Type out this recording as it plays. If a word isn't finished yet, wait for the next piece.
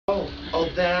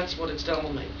Oh, that's what it's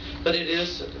telling me. But it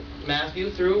is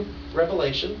Matthew through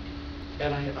Revelation,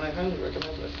 and I highly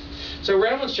recommend it. So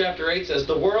Romans chapter 8 says,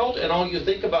 the world and all you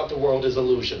think about the world is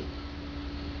illusion.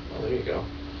 Well, there you go.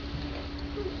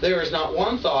 There is not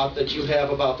one thought that you have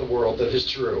about the world that is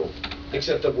true,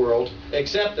 except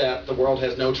that the world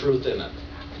has no truth in it.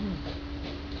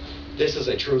 This is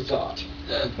a true thought.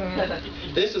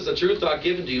 This is a true thought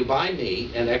given to you by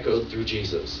me and echoed through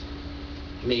Jesus.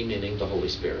 Me meaning the Holy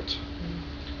Spirit.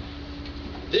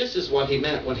 This is what he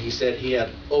meant when he said he had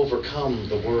overcome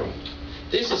the world.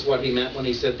 This is what he meant when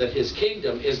he said that his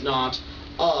kingdom is not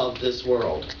of this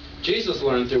world. Jesus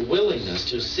learned through willingness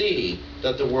to see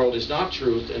that the world is not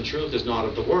truth and truth is not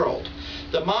of the world.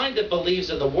 The mind that believes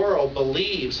in the world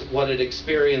believes what it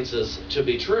experiences to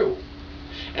be true.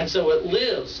 And so it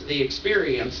lives the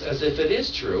experience as if it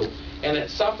is true, and it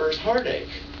suffers heartache.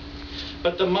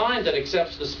 But the mind that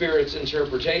accepts the Spirit's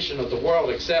interpretation of the world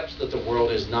accepts that the world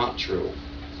is not true.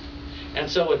 And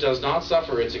so it does not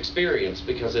suffer its experience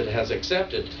because it has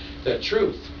accepted that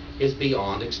truth is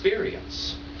beyond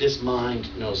experience. This mind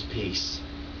knows peace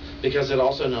because it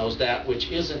also knows that which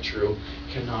isn't true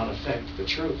cannot affect the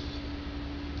truth.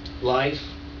 Life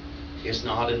is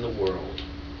not in the world.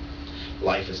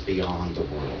 Life is beyond the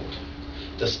world.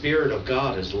 The Spirit of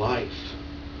God is life,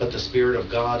 but the Spirit of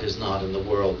God is not in the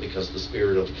world because the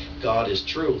Spirit of God is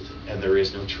truth and there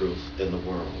is no truth in the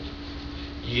world.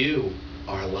 You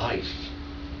are life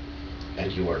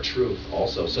and you are truth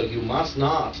also. So you must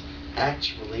not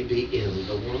actually be in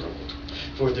the world,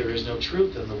 for there is no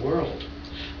truth in the world.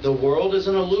 The world is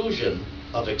an illusion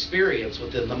of experience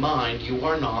within the mind. You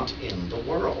are not in the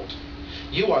world.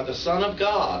 You are the Son of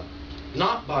God,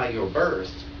 not by your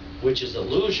birth, which is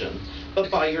illusion, but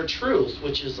by your truth,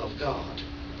 which is of God.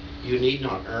 You need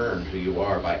not earn who you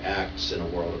are by acts in a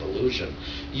world of illusion.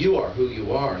 You are who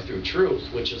you are through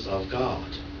truth, which is of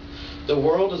God. The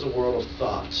world is a world of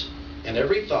thought, and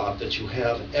every thought that you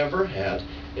have ever had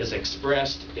is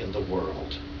expressed in the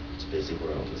world. It's a busy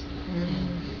world, isn't it?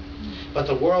 Mm-hmm. But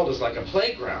the world is like a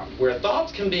playground where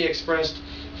thoughts can be expressed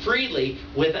freely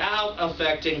without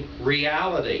affecting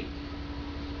reality.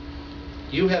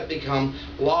 You have become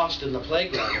lost in the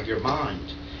playground of your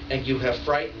mind, and you have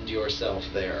frightened yourself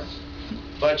there.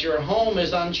 But your home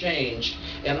is unchanged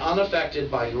and unaffected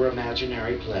by your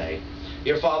imaginary play.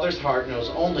 Your Father's heart knows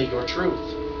only your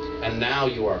truth. And now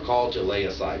you are called to lay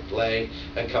aside play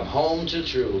and come home to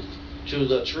truth, to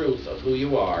the truth of who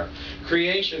you are.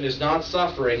 Creation is not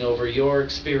suffering over your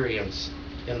experience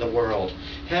in the world.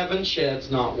 Heaven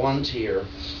sheds not one tear.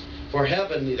 For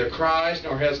heaven neither cries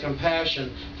nor has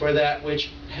compassion for that which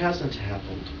hasn't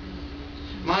happened.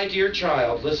 My dear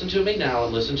child, listen to me now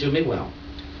and listen to me well.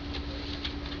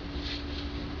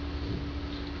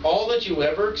 All that you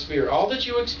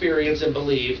experience and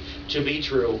believe to be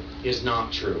true is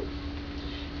not true.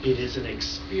 It is an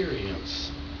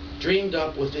experience dreamed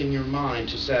up within your mind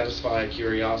to satisfy a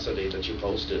curiosity that you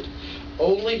posted.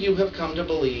 Only you have come to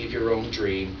believe your own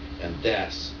dream, and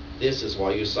this is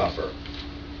why you suffer.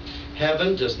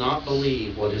 Heaven does not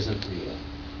believe what isn't real.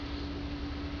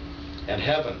 And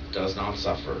heaven does not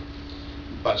suffer.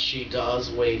 But she does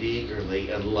wait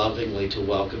eagerly and lovingly to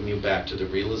welcome you back to the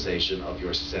realization of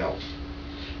yourself.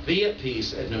 Be at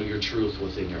peace and know your truth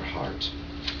within your heart.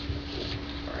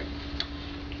 All right.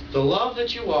 The love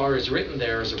that you are is written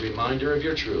there as a reminder of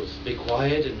your truth. Be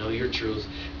quiet and know your truth.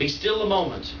 Be still a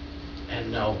moment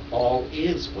and know all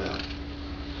is well.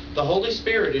 The Holy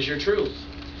Spirit is your truth.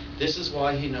 This is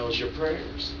why he knows your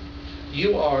prayers.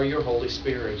 You are your Holy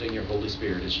Spirit, and your Holy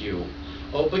Spirit is you.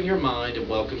 Open your mind and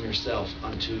welcome yourself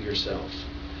unto yourself.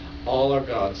 All are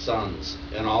God's sons,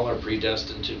 and all are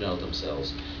predestined to know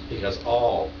themselves, because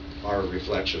all are a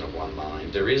reflection of one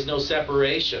mind. There is no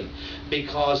separation,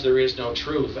 because there is no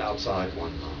truth outside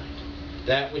one mind.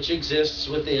 That which exists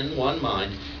within one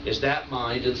mind is that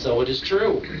mind, and so it is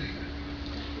true.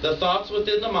 The thoughts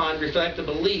within the mind reflect the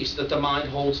beliefs that the mind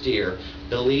holds dear.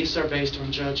 Beliefs are based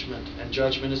on judgment, and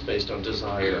judgment is based on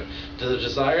desire. The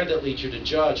desire that leads you to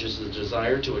judge is the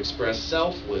desire to express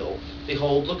self-will.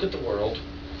 Behold, look at the world.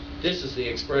 This is the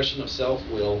expression of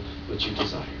self-will which you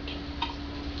desired.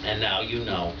 And now you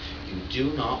know you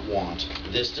do not want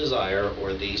this desire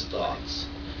or these thoughts.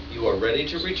 You are ready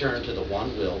to return to the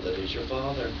one will that is your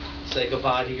Father. Say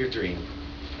goodbye to your dream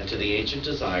and to the ancient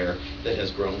desire that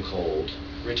has grown cold.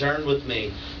 Return with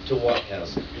me to what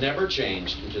has never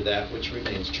changed and to that which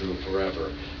remains true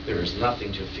forever. There is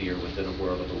nothing to fear within a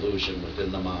world of illusion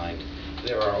within the mind.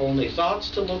 There are only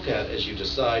thoughts to look at as you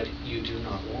decide you do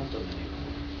not want them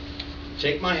anymore.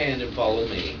 Take my hand and follow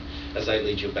me as I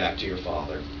lead you back to your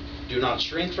Father. Do not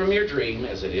shrink from your dream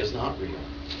as it is not real.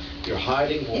 Your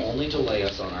hiding will only delay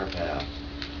us on our path.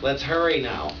 Let's hurry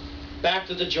now. Back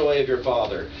to the joy of your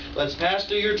Father. Let's pass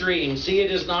through your dream, see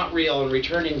it is not real, and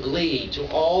return in glee to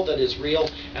all that is real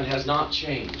and has not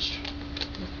changed.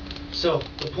 So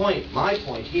my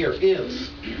point here is,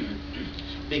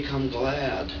 become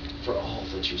glad for all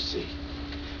that you see.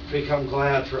 Become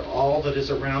glad for all that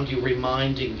is around you,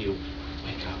 reminding you,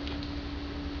 wake up.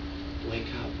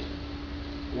 Wake up.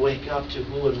 Wake up to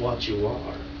who and what you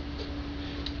are.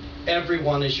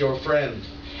 Everyone is your friend.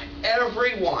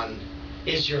 Everyone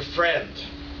is your friend.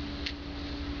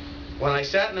 When I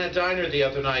sat in that diner the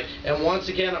other night, and once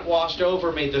again it washed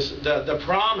over me the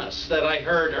promise that I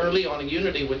heard early on in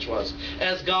Unity, which was,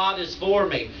 as God is for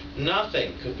me,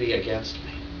 nothing could be against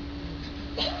me.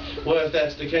 Well, if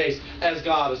that's the case, as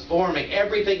God is for me,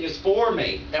 everything is for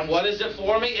me. And what is it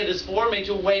for me? It is for me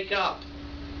to wake up.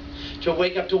 To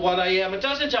wake up to what I am. It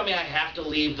doesn't tell me I have to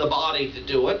leave the body to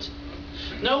do it.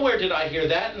 Nowhere did I hear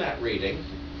that in that reading.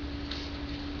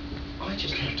 I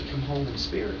just have to come home in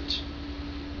spirit.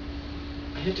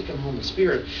 I have to come home in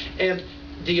spirit. And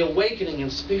the awakening in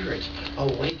spirit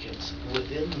awakens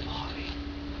within the body.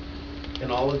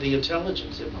 And all of the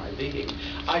intelligence in my being.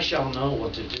 I shall know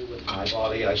what to do with my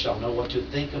body. I shall know what to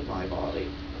think of my body.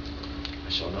 I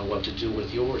shall know what to do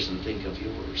with yours and think of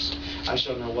yours. I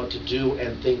shall know what to do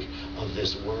and think of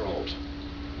this world.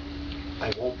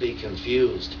 I won't be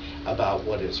confused about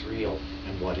what is real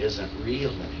and what isn't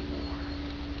real anymore.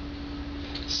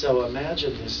 So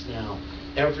imagine this now.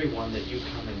 Everyone that you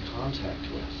come in contact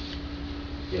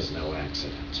with is no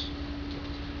accident.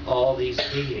 All these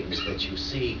beings that you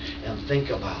see and think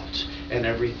about, and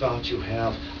every thought you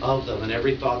have of them, and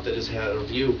every thought that is had of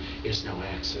you is no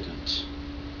accident.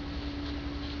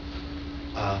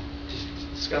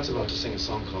 Scott's about to sing a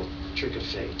song called Trick of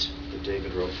Fate that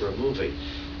David wrote for a movie.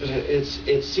 But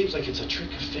it seems like it's a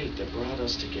trick of fate that brought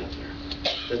us together.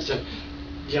 That's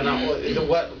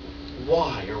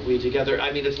why are we together?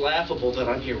 I mean, it's laughable that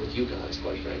I'm here with you guys,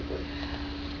 quite frankly.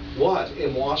 What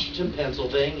in Washington,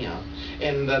 Pennsylvania,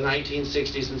 in the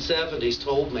 1960s and 70s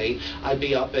told me I'd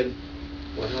be up in,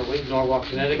 where are we? Norwalk,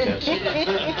 Connecticut.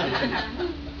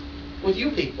 With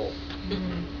you people.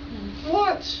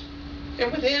 What?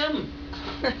 And with him.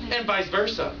 And vice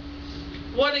versa.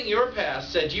 What in your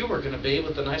past said you were going to be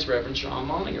with the nice Reverend Sean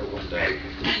Moninger one day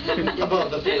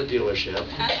above the Ford dealership?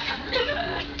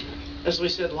 As we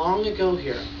said long ago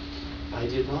here, I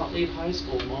did not leave high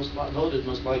school voted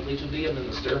most likely to be a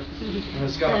minister. And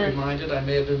as Scott reminded, I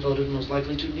may have been voted most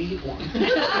likely to need one.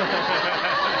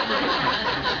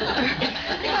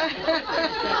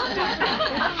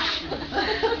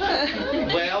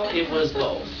 Well, it was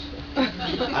both.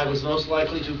 I was most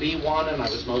likely to be one, and I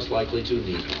was most likely to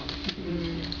need one.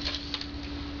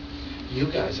 You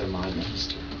guys are my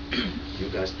minister. You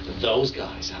guys, those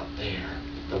guys out there,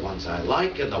 the ones I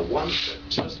like and the ones that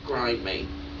just grind me,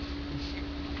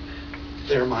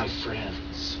 they're my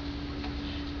friends.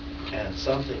 And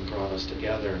something brought us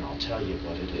together, and I'll tell you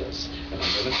what it is. And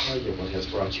I'm going to tell you what has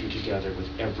brought you together with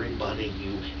everybody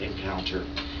you encounter.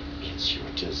 It's your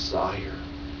desire,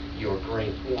 your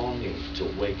great longing to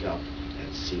wake up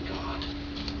and see God,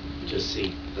 to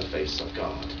see the face of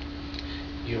God.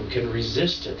 You can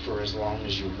resist it for as long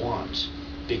as you want,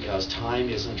 because time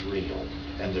isn't real,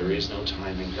 and there is no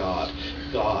time in God.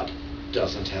 God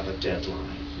doesn't have a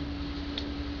deadline.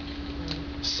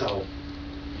 So,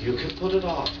 you can put it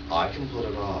off. I can put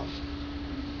it off.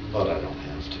 But I don't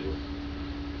have to.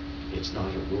 It's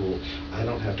not a rule. I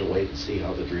don't have to wait and see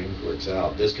how the dream works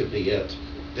out. This could be it.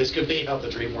 This could be how the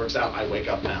dream works out. I wake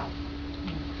up now.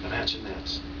 Imagine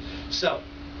that. So,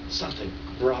 something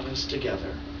brought us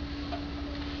together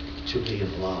to be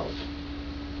in love,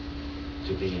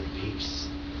 to be in peace,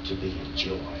 to be in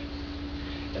joy.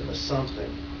 And the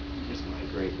something is my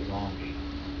great longing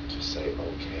to say,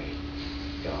 okay,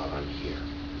 God, I'm here.